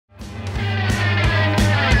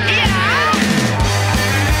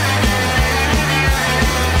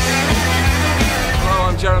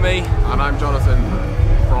Jonathan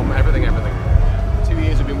from Everything. 2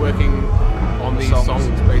 years we've been working on these songs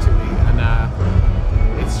basically, and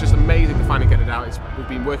it's just amazing to finally get it out. We've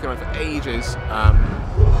been working on it for ages.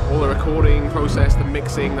 All the recording process, the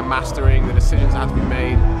mixing, the mastering, the decisions that had to be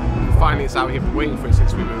made. And finally it's out here. We've been waiting for it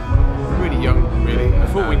since we were really young, really.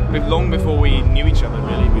 Long before we knew each other,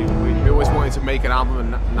 really. We always wanted to make an album,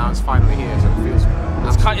 and now it's finally here, so it feels...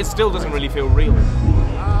 It still doesn't really feel real.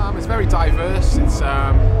 It's very diverse. It's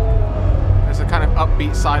there's a kind of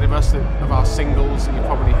upbeat side of us, of our singles that you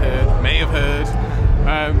probably may have heard.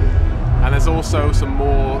 And there's also some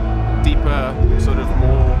more deeper, sort of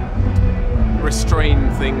more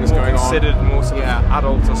restrained things going on. Considered more sort of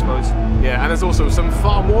adult, I suppose. Yeah, and there's also some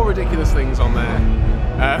far more ridiculous things on there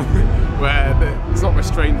where it's not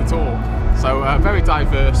restrained at all. So very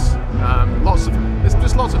diverse. There's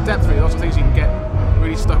just lots of depth, really. Lots of things you can get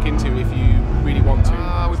really stuck into if you really want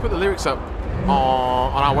to. We put the lyrics up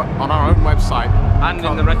on our own website and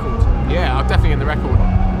in the record. Yeah, definitely in the record.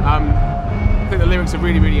 I think the lyrics are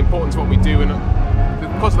really, really important to what we do, and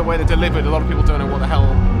because of the way they're delivered, a lot of people don't know what the hell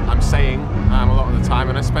I'm saying a lot of the time,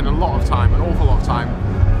 and I spend an awful lot of time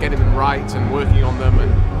getting them right and working on them,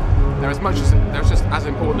 and they're just as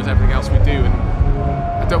important as everything else we do. And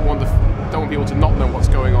I don't want people to not know what's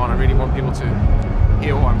going on. I really want people to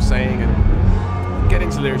hear what I'm saying and get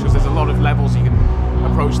into lyrics, because there's a lot of levels you can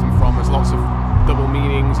approach them from. There's lots of double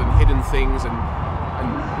meanings and hidden things and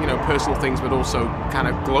personal things, but also kind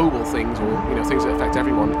of global things, or things that affect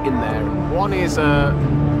everyone in there. One is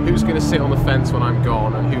who's going to sit on the fence when I'm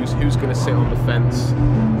gone, and who's going to sit on the fence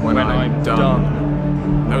when I'm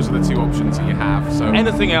done. Those are the two options that you have. So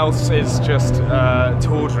anything else is just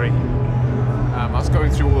tawdry. I was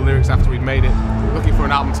going through all the lyrics after we'd made it, looking for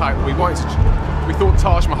an album title. We thought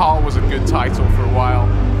Taj Mahal was a good title for a while.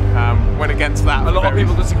 Went against that. A lot of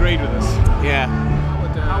people disagreed with us. Yeah.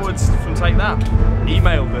 Howard from Take That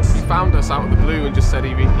emailed us. He found us out of the blue and just said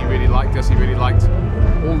he really liked us. He really liked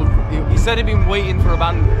all the... He said he'd been waiting for a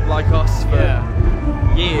band like us for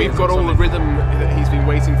years. We've got all the rhythm that he's been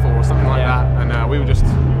waiting for, or something like that, and we were just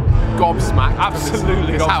gobsmacked.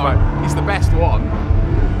 Absolutely gobsmacked. He's the best one,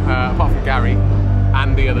 apart from Gary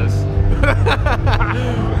and the others.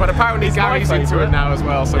 But apparently Gary's into it now as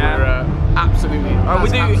well, so we're absolutely...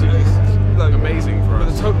 amazing for us.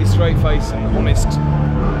 With a totally straight face and honest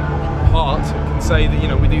heart, can say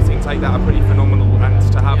that we do think Take That are pretty phenomenal,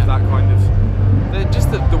 and to have that kind of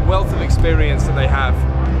just the wealth of experience that they have.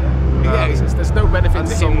 There's no benefit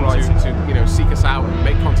to him to seek us out and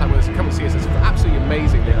make contact with us and come and see us. It's absolutely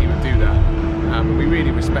amazing that he would do that. We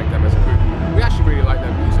really respect them as a group. We actually really like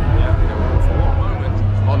their music.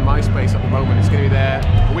 On MySpace at the moment, it's going to be there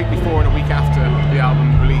a week before and a week after the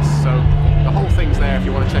album release. So the whole thing's there if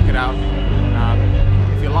you want to check it out.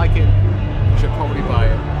 If you like it, you should probably buy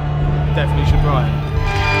it. Definitely should buy it.